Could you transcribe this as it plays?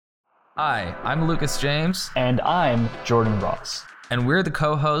Hi, I'm Lucas James. And I'm Jordan Ross. And we're the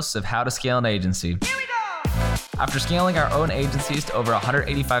co-hosts of How to Scale an Agency. Here we go! After scaling our own agencies to over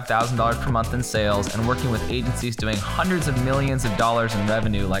 $185,000 per month in sales and working with agencies doing hundreds of millions of dollars in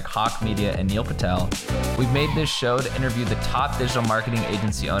revenue like Hawk Media and Neil Patel, we've made this show to interview the top digital marketing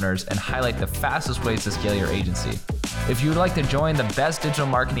agency owners and highlight the fastest ways to scale your agency. If you would like to join the best digital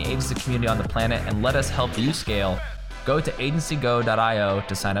marketing agency community on the planet and let us help you scale, go to agencygo.io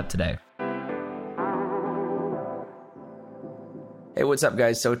to sign up today. Hey, what's up,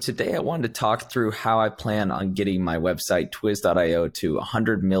 guys? So today I wanted to talk through how I plan on getting my website, Twiz.io, to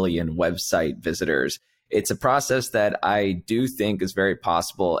 100 million website visitors. It's a process that I do think is very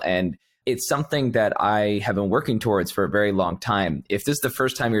possible, and it's something that I have been working towards for a very long time. If this is the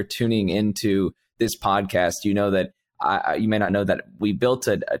first time you're tuning into this podcast, you know that you may not know that we built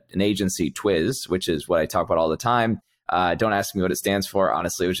an agency, Twiz, which is what I talk about all the time. Don't ask me what it stands for.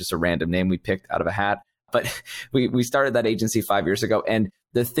 Honestly, it was just a random name we picked out of a hat. But we started that agency 5 years ago. And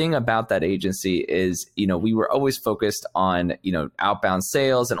the thing about that agency is, we were always focused on, outbound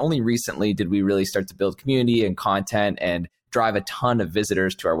sales. And only recently did we really start to build community and content and drive a ton of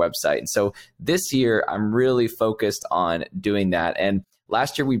visitors to our website. And so this year, I'm really focused on doing that. And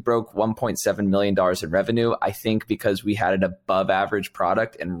last year, we broke $1.7 million in revenue, I think because we had an above average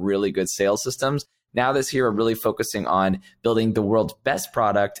product and really good sales systems. Now this year, we're really focusing on building the world's best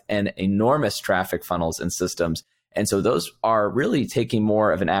product and enormous traffic funnels and systems. And so those are really taking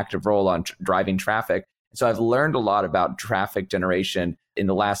more of an active role on driving traffic. So I've learned a lot about traffic generation in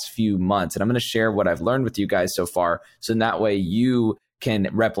the last few months. And I'm going to share what I've learned with you guys so far. So in that way, you can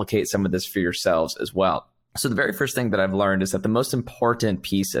replicate some of this for yourselves as well. So the very first thing that I've learned is that the most important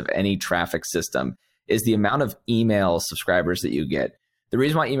piece of any traffic system is the amount of email subscribers that you get. The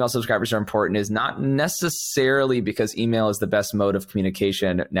reason why email subscribers are important is not necessarily because email is the best mode of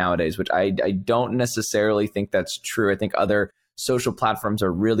communication nowadays, which I don't necessarily think that's true. I think other social platforms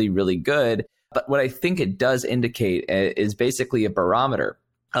are really, really good. But what I think it does indicate is basically a barometer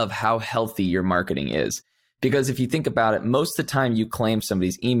of how healthy your marketing is. Because if you think about it, most of the time you claim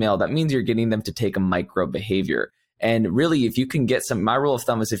somebody's email, that means you're getting them to take a micro behavior. And really, if you can get my rule of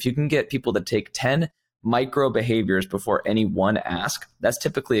thumb is if you can get people to take 10 micro behaviors before any one ask, that's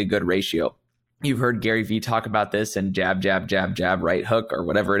typically a good ratio. You've heard Gary Vee talk about this in Jab, Jab, Jab, Jab, Right Hook, or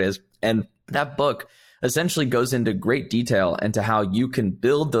whatever it is. And that book essentially goes into great detail into how you can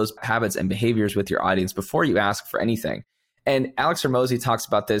build those habits and behaviors with your audience before you ask for anything. And Alex Hormozi talks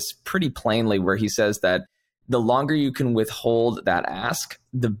about this pretty plainly, where he says that the longer you can withhold that ask,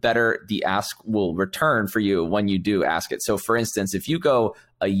 the better the ask will return for you when you do ask it. So for instance, if you go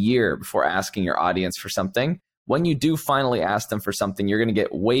a year before asking your audience for something, when you do finally ask them for something, you're going to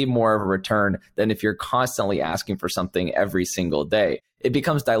get way more of a return than if you're constantly asking for something every single day. It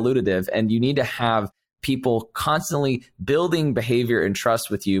becomes dilutive, and you need to have people constantly building behavior and trust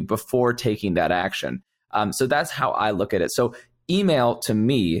with you before taking that action. So that's how I look at it. So email to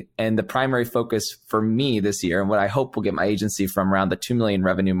me, and the primary focus for me this year, and what I hope will get my agency from around the 2 million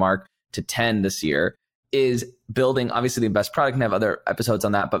revenue mark to 10 this year, is building obviously the best product, and have other episodes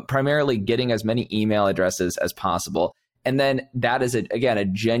on that, but primarily getting as many email addresses as possible. And then that is, again, a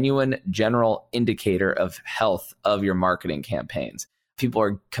genuine general indicator of health of your marketing campaigns. People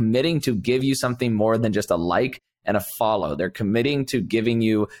are committing to give you something more than just a like and a follow. They're committing to giving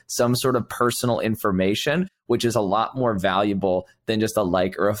you some sort of personal information, which is a lot more valuable than just a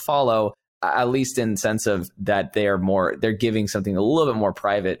like or a follow, at least in the sense of that they're giving something a little bit more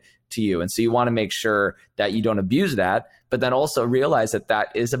private to you. And so you want to make sure that you don't abuse that, but then also realize that that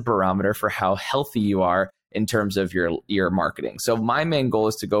is a barometer for how healthy you are in terms of your marketing. So my main goal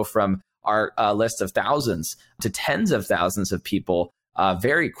is to go from our list of thousands to tens of thousands of people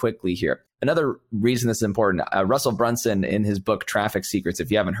very quickly here. Another reason this is important, Russell Brunson in his book, Traffic Secrets, if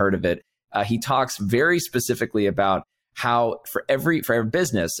you haven't heard of it, he talks very specifically about how for every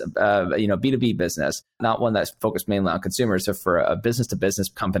business, B2B business, not one that's focused mainly on consumers, so for a business to business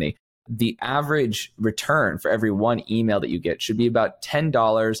company, the average return for every one email that you get should be about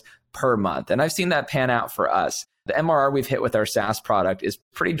 $10 per month. And I've seen that pan out for us. The MRR we've hit with our SaaS product is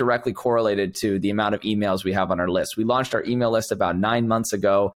pretty directly correlated to the amount of emails we have on our list. We launched our email list about 9 months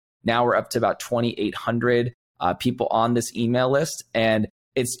ago. Now we're up to about 2,800 people on this email list, and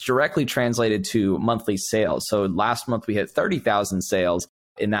it's directly translated to monthly sales. So last month we hit 30,000 sales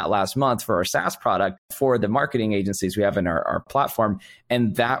in that last month for our SaaS product for the marketing agencies we have in our platform.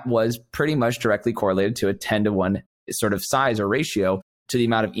 And that was pretty much directly correlated to a 10-to-1 sort of size or ratio to the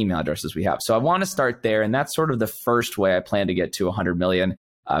amount of email addresses we have. So I want to start there. And that's sort of the first way I plan to get to 100 million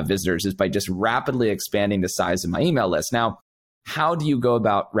visitors, is by just rapidly expanding the size of my email list. Now, how do you go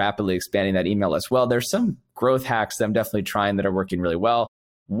about rapidly expanding that email list? Well, there's some growth hacks that I'm definitely trying that are working really well.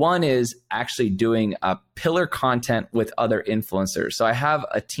 One is actually doing a pillar content with other influencers. So I have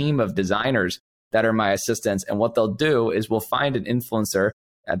a team of designers that are my assistants. And what they'll do is we'll find an influencer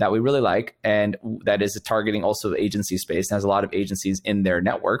that we really like and that is targeting also the agency space and has a lot of agencies in their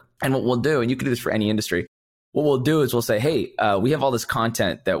network. And what we'll do, and you can do this for any industry, what we'll do is we'll say, hey, we have all this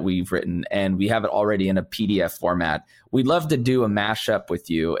content that we've written and we have it already in a PDF format. We'd love to do a mashup with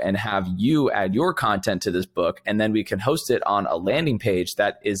you and have you add your content to this book. And then we can host it on a landing page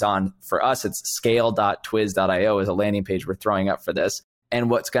that is on, for us, it's scale.twiz.io is a landing page we're throwing up for this. And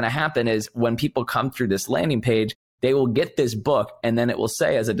what's going to happen is when people come through this landing page, they will get this book and then it will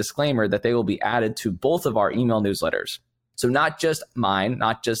say as a disclaimer that they will be added to both of our email newsletters. So not just mine,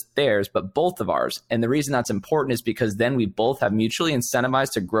 not just theirs, but both of ours. And the reason that's important is because then we both have mutually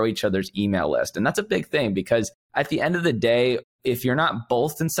incentivized to grow each other's email list. And that's a big thing because at the end of the day, if you're not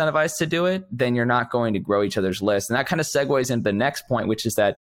both incentivized to do it, then you're not going to grow each other's list. And that kind of segues into the next point, which is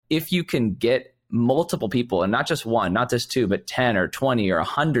that if you can get multiple people and not just one, not just two, but 10 or 20 or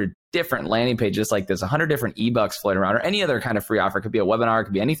 100 different landing pages like this, 100 different ebooks floating around or any other kind of free offer, it could be a webinar, it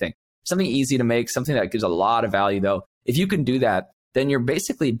could be anything, something easy to make, something that gives a lot of value though. If you can do that, then you're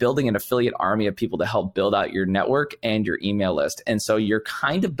basically building an affiliate army of people to help build out your network and your email list. And so you're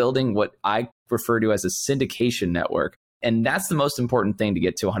kind of building what I refer to as a syndication network. And that's the most important thing to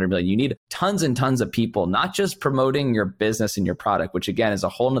get to 100 million. You need tons and tons of people, not just promoting your business and your product, which again is a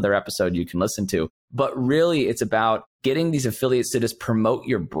whole nother episode you can listen to, but really it's about getting these affiliates to just promote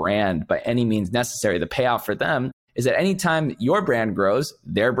your brand by any means necessary. The payout for them is that anytime your brand grows,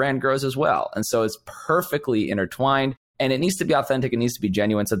 their brand grows as well. And so it's perfectly intertwined and it needs to be authentic. It needs to be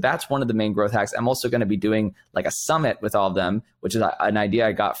genuine. So that's one of the main growth hacks. I'm also going to be doing like a summit with all of them, which is an idea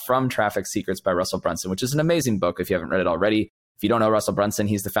I got from Traffic Secrets by Russell Brunson, which is an amazing book if you haven't read it already. If you don't know Russell Brunson,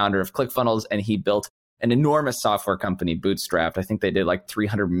 he's the founder of ClickFunnels and he built an enormous software company, bootstrapped. I think they did like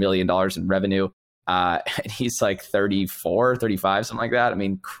 $300 million in revenue. And he's like 34, 35, something like that. I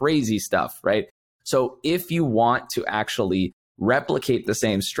mean, crazy stuff, right? So if you want to actually replicate the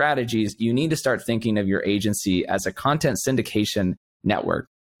same strategies, you need to start thinking of your agency as a content syndication network.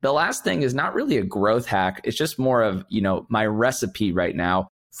 The last thing is not really a growth hack. It's just more of, my recipe right now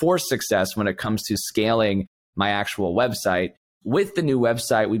for success when it comes to scaling my actual website. With the new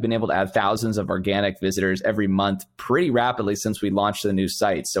website, we've been able to add thousands of organic visitors every month pretty rapidly since we launched the new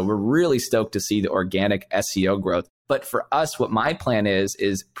site. So we're really stoked to see the organic SEO growth. But for us, what my plan is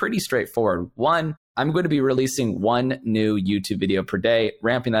pretty straightforward. One, I'm going to be releasing one new YouTube video per day,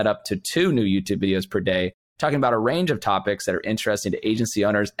 ramping that up to 2 new YouTube videos per day, talking about a range of topics that are interesting to agency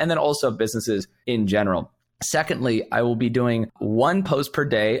owners and then also businesses in general. Secondly, I will be doing 1 post per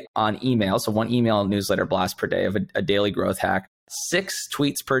day on email. So 1 email newsletter blast per day of a daily growth hack, 6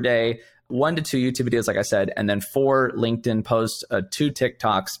 tweets per day, 1 to 2 YouTube videos, like I said, and then 4 LinkedIn posts, 2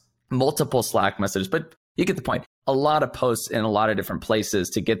 TikToks, multiple Slack messages. But you get the point. A lot of posts in a lot of different places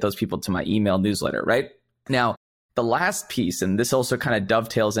to get those people to my email newsletter, right? Now, the last piece, and this also kind of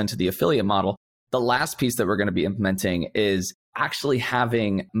dovetails into the affiliate model, the last piece that we're going to be implementing is actually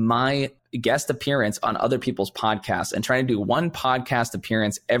having my guest appearance on other people's podcasts and trying to do 1 podcast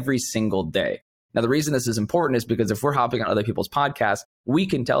appearance every single day. Now, the reason this is important is because if we're hopping on other people's podcasts, we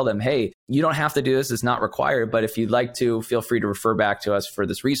can tell them, hey, you don't have to do this. It's not required. But if you'd like to, feel free to refer back to us for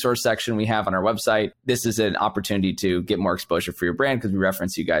this resource section we have on our website. This is an opportunity to get more exposure for your brand because we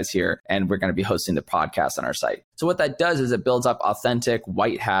reference you guys here and we're going to be hosting the podcast on our site. So what that does is it builds up authentic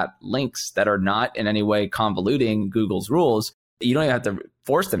white hat links that are not in any way convoluting Google's rules. You don't even have to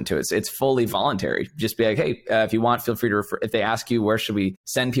force them to. It's fully voluntary. Just be like, hey, if you want, feel free to refer. If they ask you, where should we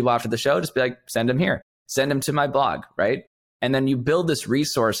send people after the show? Just be like, send them here. Send them to my blog, right? And then you build this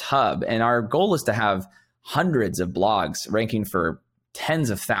resource hub. And our goal is to have hundreds of blogs ranking for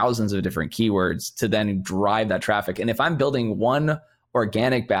tens of thousands of different keywords to then drive that traffic. And if I'm building 1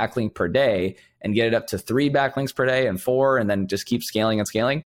 organic backlink per day and get it up to 3 backlinks per day and 4, and then just keep scaling and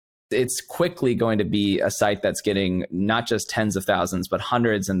scaling, it's quickly going to be a site that's getting not just tens of thousands, but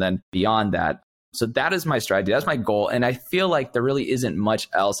hundreds and then beyond that. So that is my strategy. That's my goal. And I feel like there really isn't much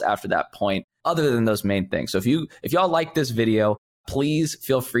else after that point other than those main things. So if y'all like this video, please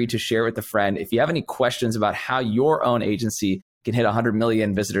feel free to share with a friend. If you have any questions about how your own agency can hit 100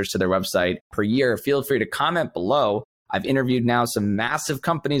 million visitors to their website per year, feel free to comment below. I've interviewed now some massive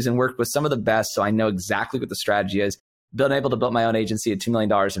companies and worked with some of the best, so I know exactly what the strategy is. Been able to build my own agency at $2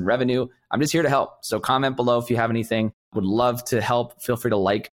 million in revenue. I'm just here to help. So comment below if you have anything. Would love to help. Feel free to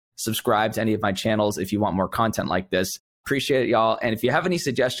like, subscribe to any of my channels if you want more content like this. Appreciate it, y'all. And if you have any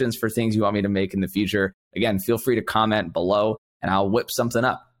suggestions for things you want me to make in the future, again, feel free to comment below. and I'll whip something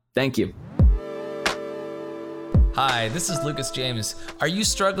up. Thank you. Hi, this is Lucas James. Are you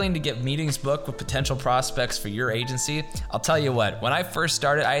struggling to get meetings booked with potential prospects for your agency? I'll tell you what, when I first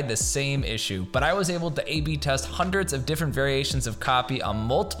started, I had the same issue, but I was able to A/B test hundreds of different variations of copy on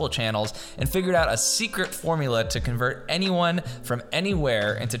multiple channels and figured out a secret formula to convert anyone from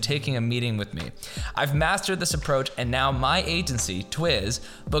anywhere into taking a meeting with me. I've mastered this approach, and now my agency, Twiz,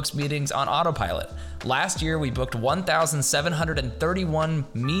 books meetings on autopilot. Last year, we booked 1,731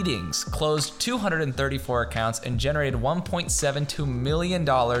 meetings, closed 234 accounts, and generated $1.72 million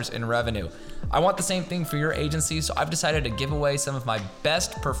in revenue. I want the same thing for your agency, so I've decided to give away some of my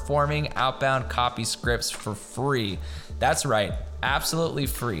best performing outbound copy scripts for free. That's right, absolutely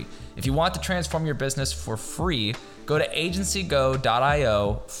free. If you want to transform your business for free, go to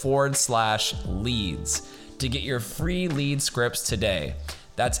agencygo.io/leads to get your free lead scripts today.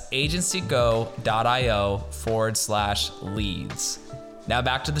 That's agencygo.io/leads. Now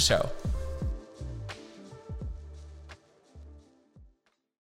back to the show.